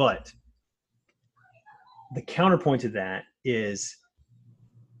anyway. But the counterpoint to that is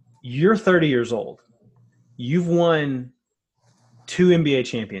you're 30 years old. You've won 2 NBA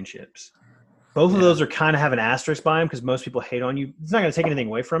championships. Both of those are kind of have an asterisk by him because most people hate on you. It's not going to take anything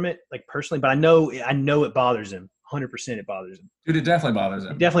away from it, personally, but I know it bothers him. 100% it bothers him. Dude, it definitely bothers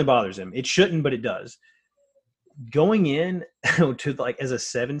him. It definitely bothers him. It shouldn't, but it does. Going in to as a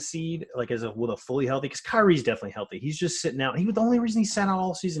 7 seed, with a fully healthy, because Kyrie's definitely healthy. He's just sitting out. The only reason he sat out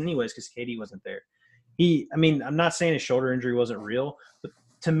all season anyways because KD wasn't there. I'm not saying his shoulder injury wasn't real, but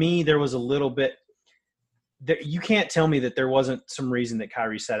to me there was a little bit. you can't tell me that there wasn't some reason that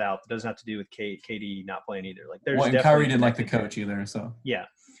Kyrie sat out that doesn't have to do with KD not playing either. Like there's and Kyrie didn't like the coach either. So yeah,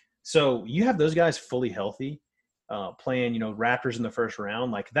 so you have those guys fully healthy, playing Raptors in the first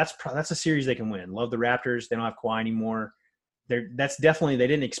round. Like that's a series they can win. Love the Raptors. They don't have Kawhi anymore. That's definitely, they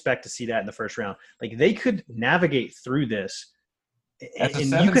didn't expect to see that in the first round. Like they could navigate through this, and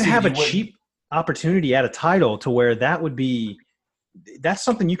you could have a cheap opportunity at a title to where that's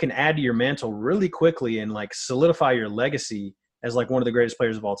something you can add to your mantle really quickly and like solidify your legacy as like one of the greatest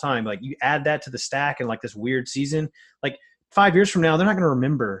players of all time. Like you add that to the stack and like this weird season, like 5 years from now, they're not going to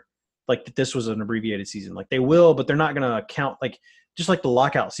remember like that this was an abbreviated season. Like they will, but they're not going to count, like just like the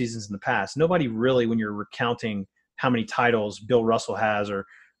lockout seasons in the past. Nobody really, when you're recounting how many titles Bill Russell has or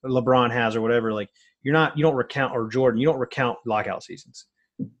LeBron has or whatever, like you don't recount, or Jordan, you don't recount lockout seasons.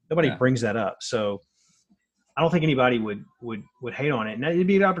 Nobody brings that up. So I don't think anybody would hate on it. And it'd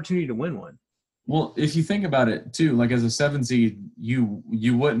be an opportunity to win one. Well, if you think about it too, like as a 7 seed, you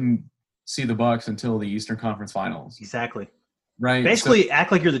wouldn't see the Bucks until the Eastern Conference Finals. Exactly. Right. Basically,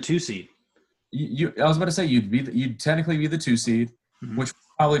 act like you're the 2 seed. I was about to say you'd technically be the 2 seed, which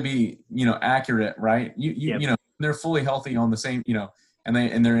would probably be accurate, right? They're fully healthy on the same,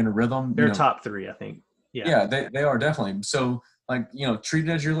 and they're in a rhythm. They're top 3, I think. Yeah, they are definitely. So like treat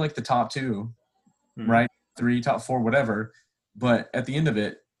it as you're like the top 2, right? 3, top 4, whatever. But at the end of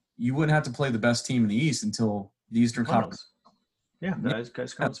it, you wouldn't have to play the best team in the East until the Eastern Conference. Yeah,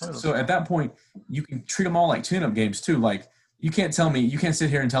 so at that point, you can treat them all like tune-up games too. Like you can't sit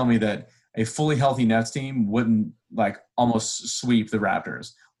here and tell me that a fully healthy Nets team wouldn't like almost sweep the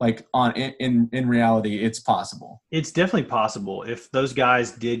Raptors. Like in reality, it's possible. It's definitely possible if those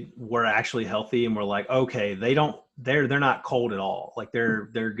guys were actually healthy and were like, okay, they're not cold at all. Like they're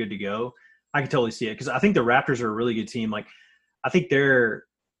good to go. I can totally see it because I think the Raptors are a really good team. Like I think they're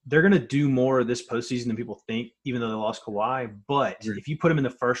going to do more of this postseason than people think, even though they lost Kawhi. But if you put them in the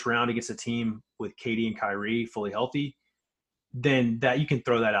first round against a team with KD and Kyrie fully healthy, then that you can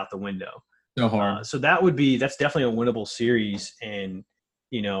throw that out the window. So hard. So that's definitely a winnable series. And,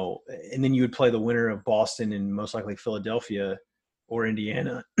 and then you would play the winner of Boston and most likely Philadelphia or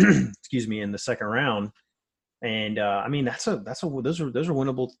Indiana, excuse me, in the second round. And I mean, those are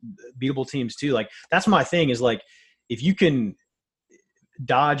winnable, beatable teams too. Like that's my thing is like, if you can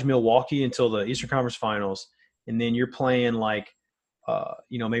dodge Milwaukee until the Eastern Conference Finals, and then you're playing like,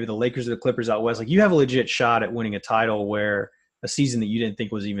 maybe the Lakers or the Clippers out west, like you have a legit shot at winning a title where a season that you didn't think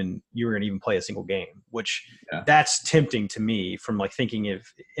you were going to even play a single game, which that's tempting to me from like thinking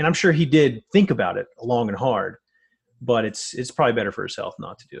and I'm sure he did think about it long and hard, but it's probably better for his health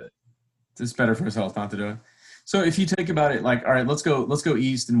not to do it. It's better for his health not to do it. So if you think about it, like, all right, let's go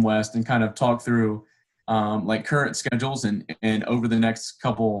East and West and kind of talk through like current schedules and over the next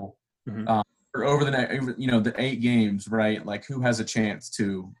couple or over the next, the 8 games, right? Like who has a chance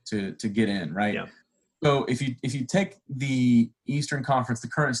to get in, right? Yeah. So if you take the Eastern Conference, the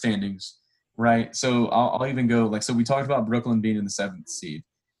current standings, right? So I'll even go like, so we talked about Brooklyn being in the 7th seed.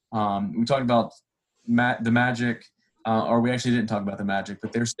 We talked about the Magic, or we actually didn't talk about the Magic,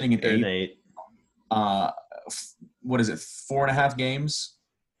 but they're sitting at 8. What is it? 4.5 games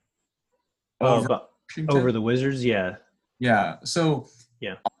over the Wizards. Yeah. Yeah. So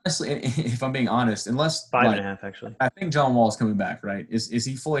yeah, honestly, if I'm being honest, unless 5.5 actually, I think John Wall's coming back, right? Is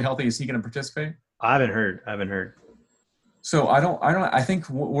he fully healthy? Is he going to participate? I haven't heard. So I think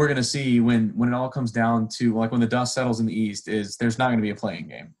what we're going to see when it all comes down to like when the dust settles in the East is there's not going to be a playing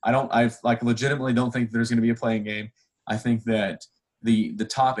game. I legitimately don't think there's going to be a playing game. I think that the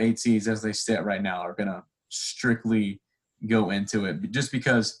top 8 seeds as they sit right now are going to strictly go into it just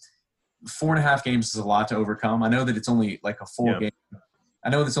because 4.5 games is a lot to overcome. I know that it's only like a full game. I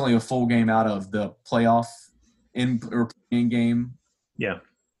know it's only a full game out of the playoff in game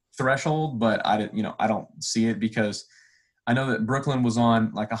threshold, but I don't see it because I know that Brooklyn was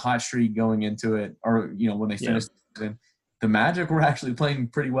on like a hot streak going into it, or when they finished the season. The Magic were actually playing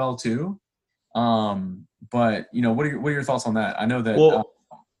pretty well too. But what are your thoughts on that? I know that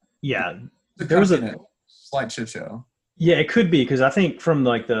there was a slight shit show. Yeah, it could be because I think from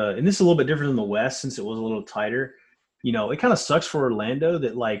like and this is a little bit different in the West since it was a little tighter. It kind of sucks for Orlando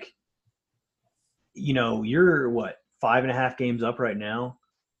that like, you're 5.5 games up right now,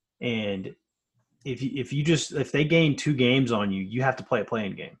 and if they gain 2 games on you, you have to play a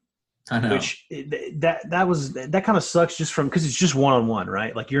playing game. I know. Which that kind of sucks just from because it's just 1-on-1,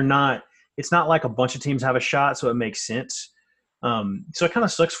 right? Like it's not like a bunch of teams have a shot, so it makes sense. So it kind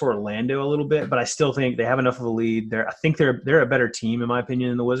of sucks for Orlando a little bit, but I still think they have enough of a lead. I think they're a better team in my opinion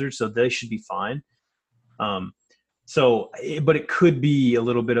than the Wizards, so they should be fine. But it could be a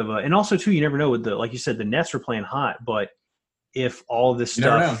little bit of and also too, you never know with like you said, the Nets were playing hot, but if all of this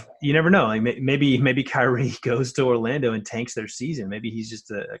stuff, you never know. Like maybe Kyrie goes to Orlando and tanks their season. Maybe he's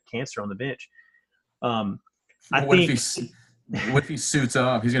just a cancer on the bench. What if he suits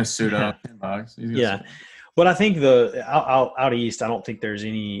up? He's going to suit up. Yeah. But I think out east, I don't think there's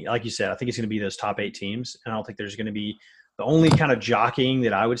any, like you said, I think it's going to be those top 8 teams. And I don't think there's going to be the only kind of jockeying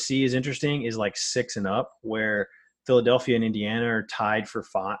that I would see is interesting is like 6 and up, where Philadelphia and Indiana are tied for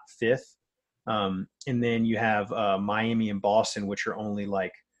 5th. And then you have Miami and Boston, which are only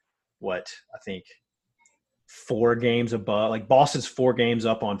like I think 4 games above. Like Boston's 4 games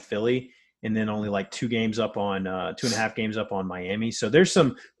up on Philly, and then only like 2 games up on 2.5 games up on Miami. So there's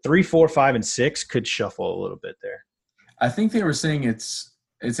some 3, 4, 5, and 6 could shuffle a little bit there. I think they were saying it's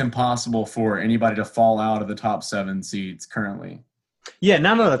impossible for anybody to fall out of the top 7 seeds currently. Yeah,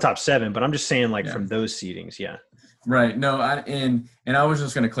 not out of the top 7, but I'm just saying from those seedings, yeah. Right. No, and I was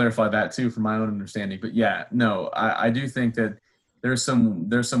just going to clarify that too from my own understanding. But yeah, no, I do think that there's some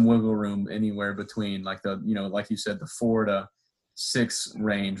wiggle room anywhere between like like you said, the 4 to 6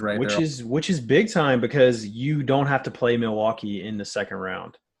 range, right? Which is big time because you don't have to play Milwaukee in the second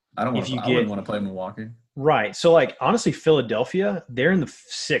round. I wouldn't want to play Milwaukee. Right. So like honestly, Philadelphia, they're in the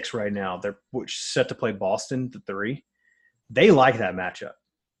 6 right now. They're set to play Boston the 3. They like that matchup.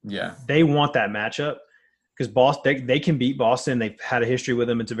 Yeah. They want that matchup. Because Boston, they can beat Boston. They've had a history with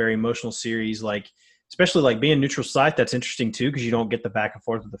them. It's a very emotional series. Like, especially like being neutral site, that's interesting too because you don't get the back and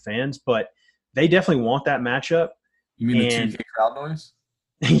forth with the fans. But they definitely want that matchup. You mean the 2K crowd noise?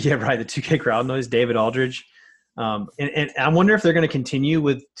 Yeah, right. The 2K crowd noise, David Aldridge. And I wonder if they're going to continue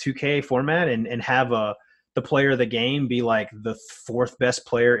with 2K format and have the player of the game be like the 4th best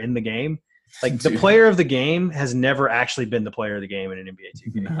player in the game. Like the player of the game has never actually been the player of the game in an NBA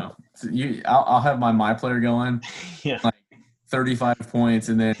 2K. No. I'll have my player going, like 35 points,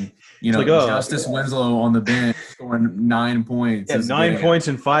 and then Justice Winslow on the bench scoring 9 points. Yeah, 9 points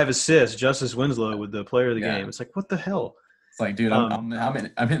and 5 assists. Justice Winslow with the player of the game. It's like, what the hell? It's like, dude, I'm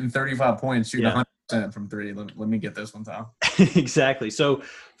hitting 35 points, shooting 100% from 3. Let me get this one time. Exactly. So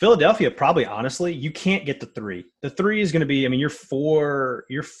Philadelphia, probably honestly, you can't get the 3. The 3 is going to be, I mean, you're 4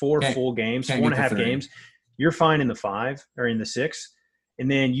 full games, 4.5 games. You're fine in the 5 or in the 6.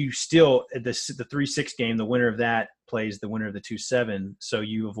 And then you still, the 3-6 game, the winner of that plays the winner of the 2-7. So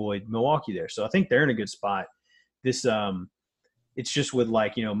you avoid Milwaukee there. So I think they're in a good spot. This, it's just with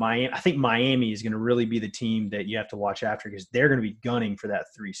Miami. I think Miami is going to really be the team that you have to watch after because they're going to be gunning for that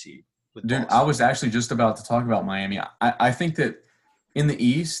 3 seed. Dude, Boston. I was actually just about to talk about Miami. I think that in the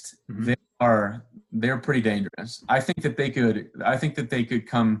East, they're pretty dangerous. I think that they could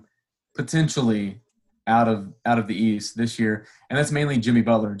come potentially out of the East this year, and that's mainly Jimmy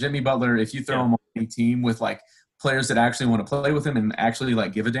Butler. Jimmy Butler, if you throw him on a team with like players that actually want to play with him and actually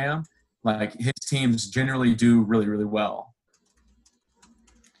like give a damn, like his teams generally do really, really well.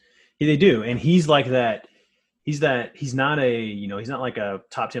 Yeah, they do, and he's like that. He's not like a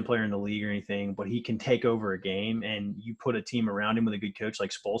top 10 player in the league or anything, but he can take over a game, and you put a team around him with a good coach like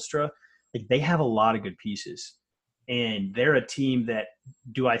Spoelstra. Like they have a lot of good pieces, and they're a team that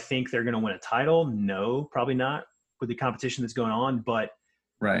do I think they're going to win a title? No, probably not with the competition that's going on, but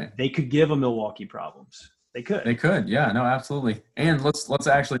they could give a Milwaukee problems. They could. Yeah, no, absolutely. And let's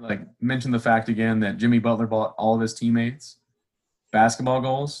actually like mention the fact again that Jimmy Butler bought all of his teammates basketball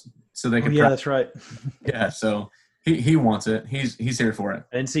goals. So they could. Yeah, that's right. Yeah, so he wants it. He's here for it.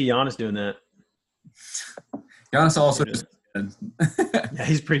 I didn't see Giannis doing that. Giannis also. Yeah,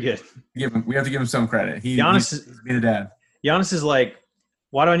 he's pretty good. We have to give him some credit. He's being a dad. Giannis is like,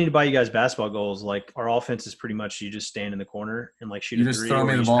 why do I need to buy you guys basketball goals? Like our offense is pretty much you just stand in the corner and like shoot. You just throw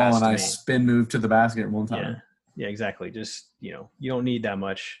me the ball and I spin move to the basket one time. Yeah, exactly. Just you don't need that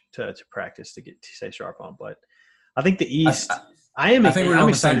much to practice to stay sharp on. But I think the East. I think we're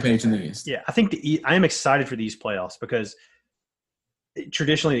on the same page in the East. Yeah, I think I am excited for these playoffs because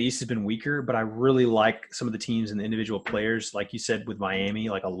traditionally the East has been weaker, but I really like some of the teams and the individual players. Like you said with Miami,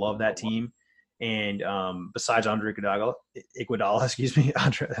 like I love that team. And besides Andre Iguodala, excuse me, I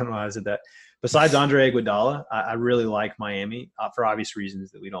don't know how I said that. Besides Andre Iguodala, I really like Miami for obvious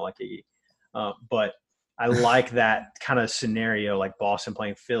reasons that we don't like Iggy. But I like that kind of scenario, like Boston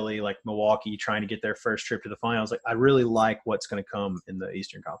playing Philly, like Milwaukee trying to get their first trip to the finals. Like I really like what's going to come in the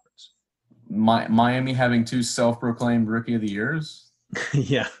Eastern Conference. Miami having 2 self-proclaimed Rookie of the Years.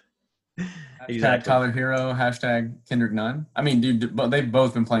 Yeah. Exactly. Tyler Hero, Kendrick Nunn. I mean, dude, but they've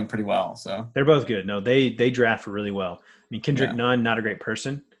both been playing pretty well. So they're both good. No, they draft really well. I mean, Kendrick Nunn, not a great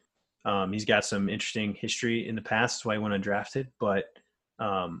person. He's got some interesting history in the past. That's why he went undrafted. But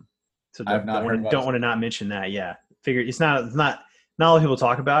so don't want to not mention that. Yeah, figured it's not a lot of people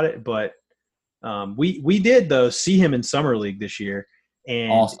talk about it, but we did though see him in summer league this year,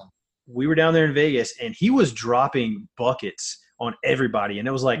 and Awesome. we were down there in Vegas, and he was dropping buckets on everybody, and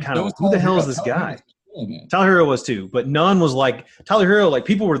it was like kind So of was who the Tyler hell is Hero. this Tyler Hero guy? was killing it. Tyler Hero was too, but none was like Tyler Hero. Like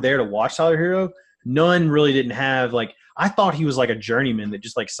people were there to watch Tyler Hero. None really didn't have like I thought he was like a journeyman that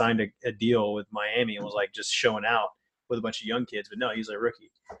just like signed a deal with Miami and was like just showing out with a bunch of young kids. But no, he's a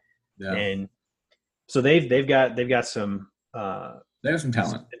rookie, Yeah. and so they've got some They have some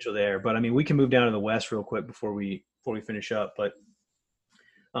talent. potential there. But I mean, we can move down to the West real quick before we finish up. But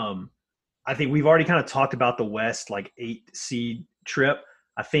I think we've already kind of talked about the West like 8 seed trip.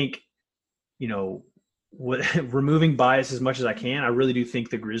 I think, you know, removing bias as much as I can, I really do think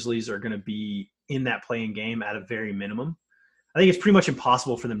the Grizzlies are going to be in that playing game at a very minimum. I think it's pretty much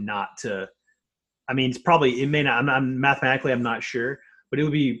impossible for them not to. I mean, it may not. Mathematically, I'm not sure, but it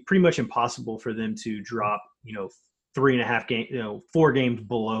would be pretty much impossible for them to drop, 3.5 game, 4 games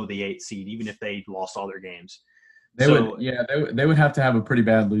below the 8 seed, even if they lost all their games. They would have to have a pretty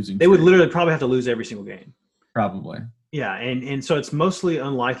bad losing. They would literally probably have to lose every single game. Probably. Yeah, and so it's mostly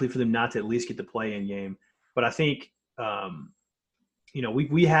unlikely for them not to at least get the play-in game. But I think,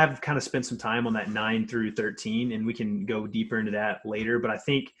 we have kind of spent some time on that 9 through 13, and we can go deeper into that later. But I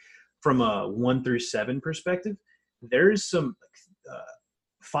think from a 1 through 7 perspective, there's some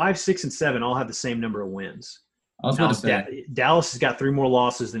 5, 6, and 7 all have the same number of wins. I was going to say Dallas has got 3 more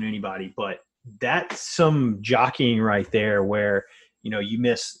losses than anybody, but that's some jockeying right there where – you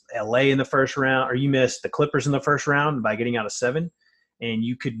miss LA in the first round, or you miss the Clippers in the first round by getting out of 7, and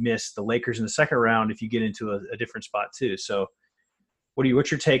you could miss the Lakers in the second round if you get into a different spot too. So, what's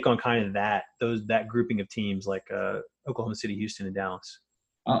your take on kind of that grouping of teams like Oklahoma City, Houston, and Dallas?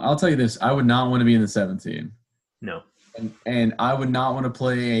 I'll tell you this: I would not want to be in the 7th team. No, and I would not want to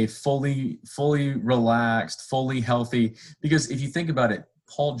play a fully relaxed, fully healthy. Because if you think about it,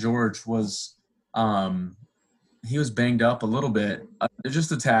 Paul George was. He was banged up a little bit,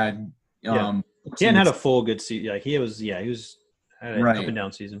 just a tad. He hadn't had a full good season. Like he was had an up and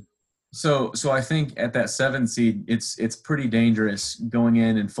down season. So I think at that 7th seed, it's pretty dangerous going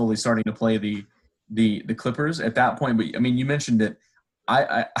in and fully starting to play the Clippers at that point. But I mean, you mentioned it.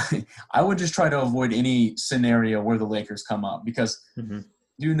 I would just try to avoid any scenario where the Lakers come up, because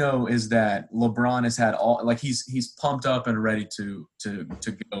you know is that LeBron has had he's pumped up and ready to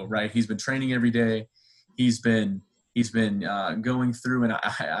go, right? He's been training every day. He's been going through, and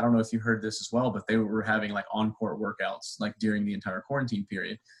I don't know if you heard this as well, but they were having like on-court workouts like during the entire quarantine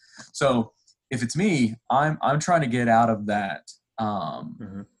period. So if it's me, I'm trying to get out of that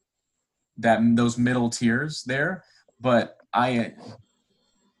those middle tiers there. But I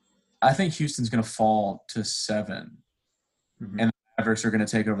think Houston's going to fall to 7, and the Mavericks are going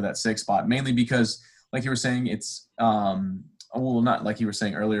to take over that 6 spot, mainly because, like you were saying, it's not like you were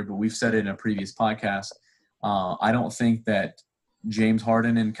saying earlier, but we've said it in a previous podcast. I don't think that James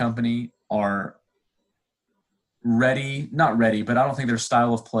Harden and company are not ready, but I don't think their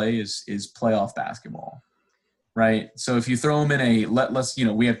style of play is playoff basketball, right? So if you throw them in let's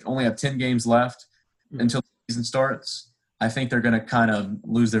we only have 10 games left until the season starts, I think they're going to kind of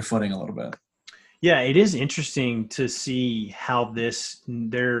lose their footing a little bit. Yeah, it is interesting to see how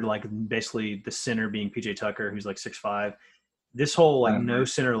they're like basically the center being PJ Tucker, who's like 6'5". This whole no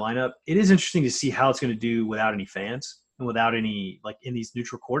center lineup, it is interesting to see how it's going to do without any fans and without any like in these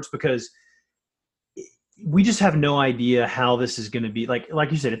neutral courts, because we just have no idea how this is going to be. Like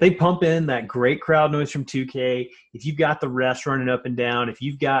you said, if they pump in that great crowd noise from 2K, if you've got the refs running up and down, if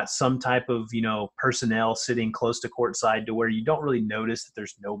you've got some type of, personnel sitting close to courtside to where you don't really notice that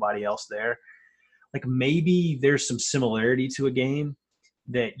there's nobody else there, like maybe there's some similarity to a game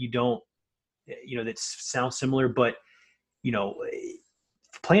that you don't, that sounds similar, but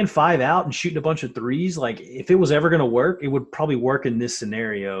playing 5 out and shooting a bunch of threes, like if it was ever going to work, it would probably work in this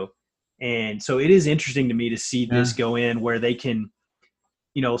scenario. And so it is interesting to me to see this go in where they can,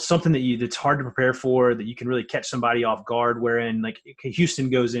 something that's hard to prepare for, that you can really catch somebody off guard, wherein like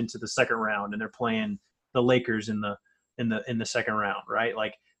Houston goes into the second round and they're playing the Lakers in the second round, right?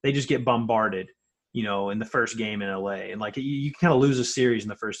 Like they just get bombarded, in the first game in LA, and like you kind of lose a series in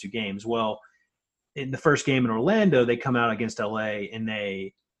the first 2 games. Well, in the first game in Orlando, they come out against LA and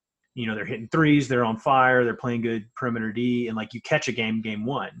they're hitting threes, they're on fire, they're playing good perimeter D, and like you catch a game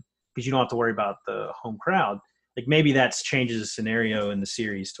 1 because you don't have to worry about the home crowd. Like maybe that changes the scenario in the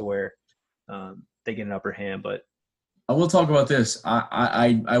series to where they get an upper hand. But I will talk about this.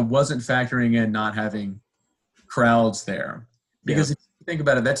 I wasn't factoring in not having crowds there, because if you think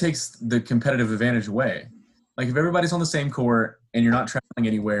about it, that takes the competitive advantage away. Like if everybody's on the same court and you're not traveling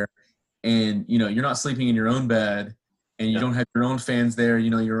anywhere, and you're not sleeping in your own bed, and you don't have your own fans there,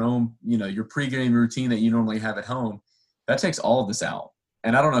 your own, your pregame routine that you normally have at home. That takes all of this out.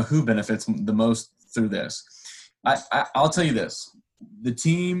 And I don't know who benefits the most through this. I'll tell you this. The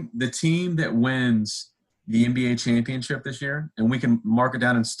team that wins the NBA championship this year, and we can mark it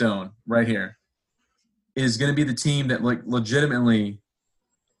down in stone right here, is going to be the team that like legitimately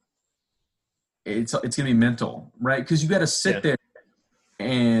it's going to be mental, right? Because you got to sit there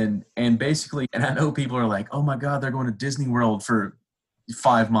and basically, and I know people are like, oh my God, they're going to Disney World for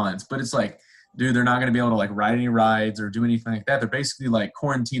 5 months, but it's like, dude, they're not going to be able to like ride any rides or do anything like that. They're basically like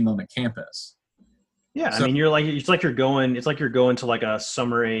quarantined on the campus. Yeah, so, I mean, it's like you're going to like a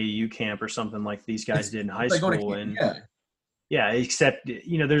summer AAU camp or something like these guys did in high school, and except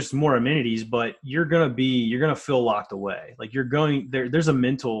there's more amenities, but you're gonna feel locked away. Like you're going there. There's a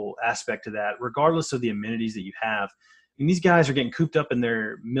mental aspect to that, regardless of the amenities that you have. And these guys are getting cooped up in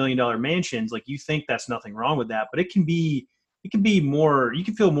their $1 million mansions. Like you think that's nothing wrong with that, but it can be more. You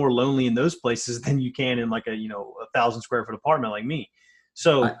can feel more lonely in those places than you can in like a 1,000 square foot apartment like me.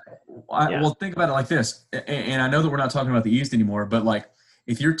 So, well, think about it like this, and I know that we're not talking about the East anymore, but like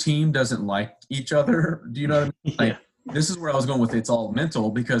if your team doesn't like each other, do you know what I mean? Like this is where I was going with it's all mental,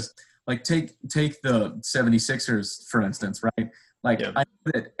 because like take the 76ers for instance, right? Like I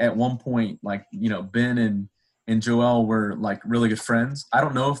know that at one point, like Ben and Joel were like really good friends. I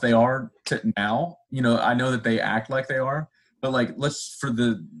don't know if they are now. I know that they act like they are, but like let's for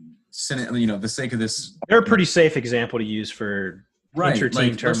the the sake of this, they're a pretty safe example to use for. Right.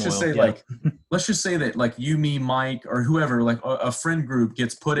 Like, let's just say let's just say that like you, me, Mike, or whoever, like a friend group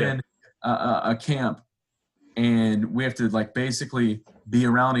gets put in a camp, and we have to like basically be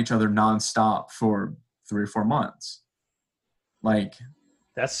around each other nonstop for 3 or 4 months. Like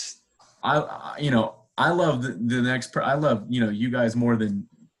that's I love the next. I love you guys more than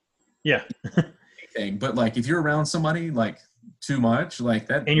anything. But like if you're around somebody like too much like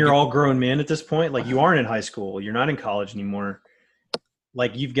that, and you're all grown men at this point, like you aren't in high school, you're not in college anymore.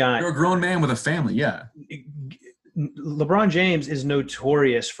 Like you're a grown man with a family. Yeah. LeBron James is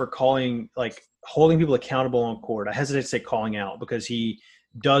notorious for holding people accountable on court. I hesitate to say calling out because he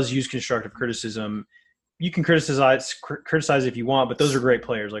does use constructive criticism. You can criticize if you want, but those are great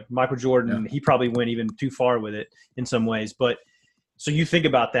players. Like Michael Jordan, he probably went even too far with it in some ways. But so you think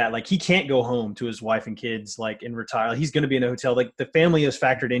about that, like he can't go home to his wife and kids, like and retire. He's going to be in a hotel. Like the family is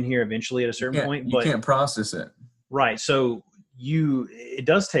factored in here eventually at a certain point. You can't process it. Right. So it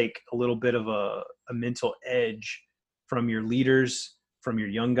does take a little bit of a mental edge from your leaders, from your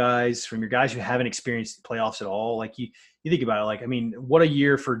young guys, from your guys who haven't experienced playoffs at all. Like you think about it, like, I mean, what a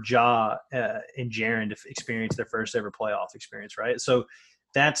year for Ja and Jaren to experience their first ever playoff experience. Right. So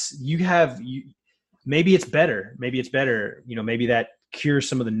maybe it's better. Maybe that cures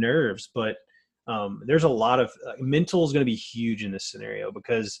some of the nerves, but there's a lot of mental is going to be huge in this scenario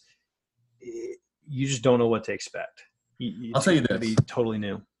because you just don't know what to expect. I'll tell you this: be totally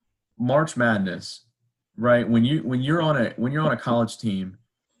new. March Madness, right? When you're on a college team,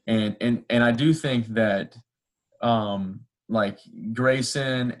 and I do think that, like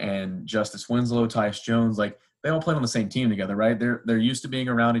Grayson and Justice Winslow, Tyus Jones, like they all played on the same team together, right? They're used to being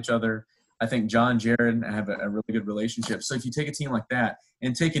around each other. I think John Jared have a really good relationship. So if you take a team like that,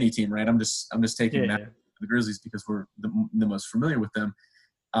 and take any team, right? I'm just taking the Grizzlies because we're the most familiar with them.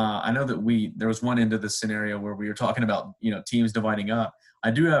 I know that there was one end of the scenario where we were talking about, teams dividing up.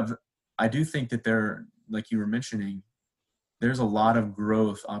 I do think that there, like you were mentioning, there's a lot of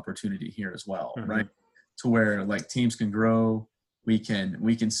growth opportunity here as well, right? To where like teams can grow, we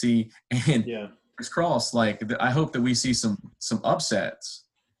can see, and it's cross. Like I hope that we see some upsets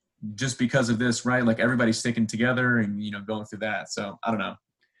just because of this, right? Like everybody's sticking together and going through that. So I don't know.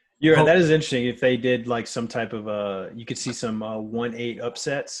 That is interesting. If they did like some type of you could see some 1-8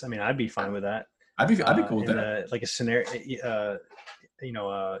 upsets. I mean, I'd be fine with that. I'd be cool with that. Like a scenario,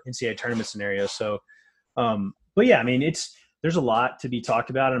 NCAA tournament scenario. So, but yeah, I mean, there's a lot to be talked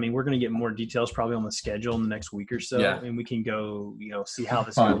about. I mean, we're going to get more details probably on the schedule in the next week or so, and we can go, see how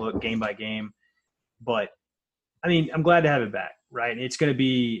this is going to look game by game. But I mean, I'm glad to have it back. Right? It's going to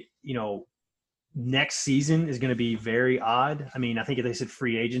be, next season is going to be very odd. I mean, I think they said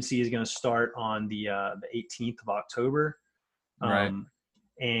free agency is going to start on the 18th of October. Right.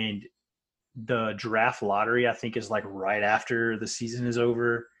 And the draft lottery, I think, is like right after the season is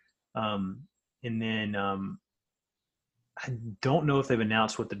over. And then I don't know if they've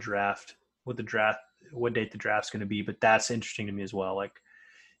announced what date the draft's going to be, but that's interesting to me as well. Like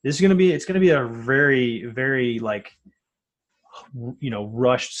it's going to be a very, very like,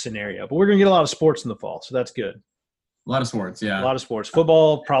 rushed scenario, but we're going to get a lot of sports in the fall. So that's good. A lot of sports, A lot of sports.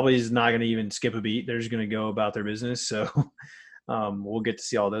 Football probably is not going to even skip a beat. They're just going to go about their business. So we'll get to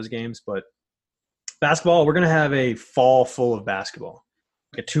see all those games. But basketball, we're going to have a fall full of basketball,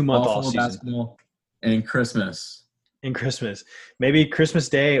 like a 2-month off season. Basketball and Christmas. And Christmas, maybe Christmas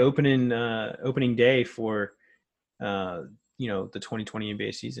Day, opening day for the 2020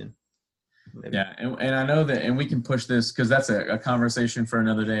 NBA season. Maybe. Yeah, and I know that, and we can push this because that's a conversation for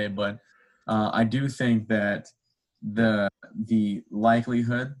another day. But I do think that the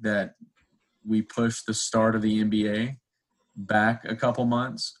likelihood that we push the start of the NBA back a couple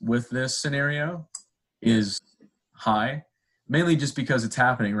months with this scenario is high, mainly just because it's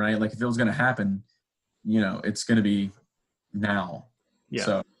happening, right? Like if it was going to happen, it's going to be now. Yeah.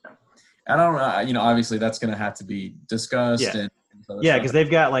 So I don't know, obviously that's going to have to be discussed. Yeah. And yeah, because they've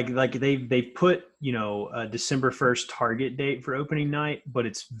got like they've put a December 1st target date for opening night, but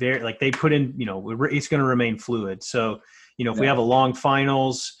it's very like they put in it's going to remain fluid. So if we have a long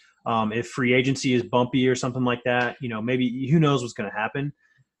finals, if free agency is bumpy or something like that, maybe who knows what's going to happen.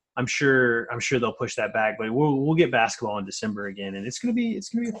 I'm sure they'll push that back, but we'll get basketball in December again, and it's gonna be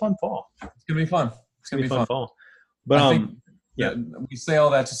a fun fall. It's gonna be fun. It's gonna be fun fall. But we say all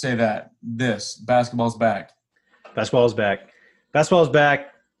that to say that this basketball's back. Basketball's back. Basketball's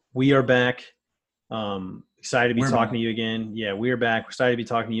back. We are back. Excited to be talking to you again. Yeah, we are back. We're excited to be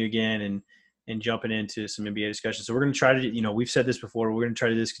talking to you again and jumping into some NBA discussion. So we're going to try to, we've said this before, we're going to try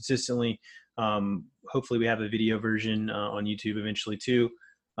to do this consistently. Hopefully we have a video version on YouTube eventually too.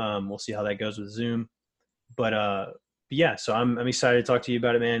 We'll see how that goes with Zoom. But yeah, so I'm excited to talk to you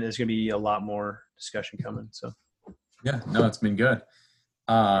about it, man. There's going to be a lot more discussion coming. So yeah, no, it's been good.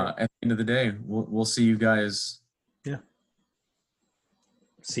 At the end of the day, we'll see you guys. Yeah.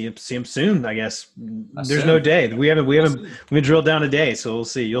 See him soon, I guess. There's no day. We haven't drilled down a day, so we'll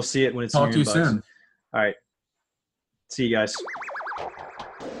see. You'll see it when it's talk to you soon. All right. See you guys.